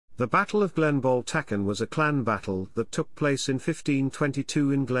The Battle of Glenboultachan was a clan battle that took place in 1522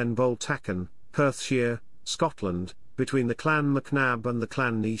 in Glen Boultachan, Perthshire, Scotland, between the Clan Macnab and the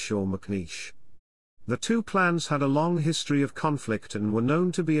Clan Neish or MacNeish. The two clans had a long history of conflict and were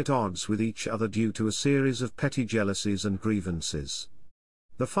known to be at odds with each other due to a series of petty jealousies and grievances.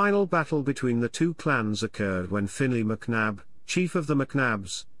 The final battle between the two clans occurred when Finlay Macnab, chief of the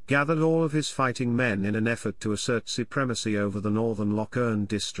Macnabs, gathered all of his fighting men in an effort to assert supremacy over the northern Loch Earn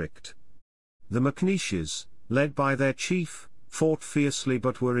district. The MacNeiches, led by their chief, fought fiercely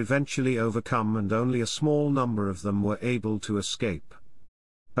but were eventually overcome, and only a small number of them were able to escape.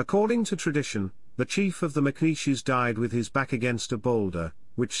 According to tradition, the chief of the MacNeiches died with his back against a boulder,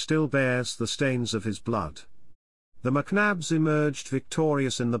 which still bears the stains of his blood. The Macnabs emerged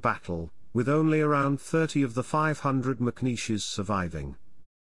victorious in the battle, with only around 30 of the 500 MacNeiches surviving.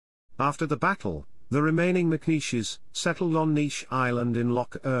 After the battle, the remaining MacNeiches settled on Neish Island in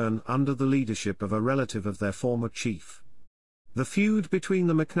Loch Earn under the leadership of a relative of their former chief. The feud between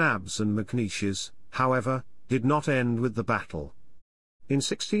the Macnabs and MacNeiches, however, did not end with the battle. In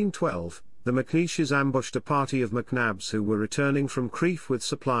 1612, the MacNeiches ambushed a party of Macnabs who were returning from Crieff with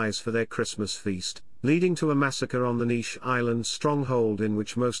supplies for their Christmas feast, leading to a massacre on the Neish Island stronghold in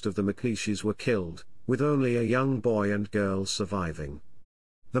which most of the MacNeiches were killed, with only a young boy and girl surviving.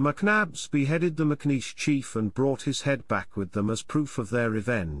 The Macnabs beheaded the MacNeish chief and brought his head back with them as proof of their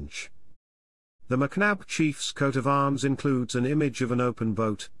revenge. The Macnab chief's coat of arms includes an image of an open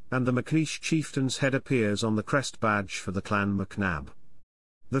boat, and the MacNeish chieftain's head appears on the crest badge for the Clan Macnab.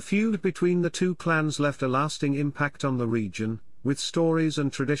 The feud between the two clans left a lasting impact on the region, with stories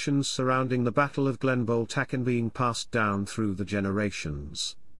and traditions surrounding the Battle of Glenboultachan being passed down through the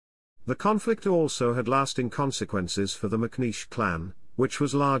generations. The conflict also had lasting consequences for the MacNeish clan, which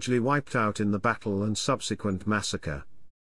was largely wiped out in the battle and subsequent massacre.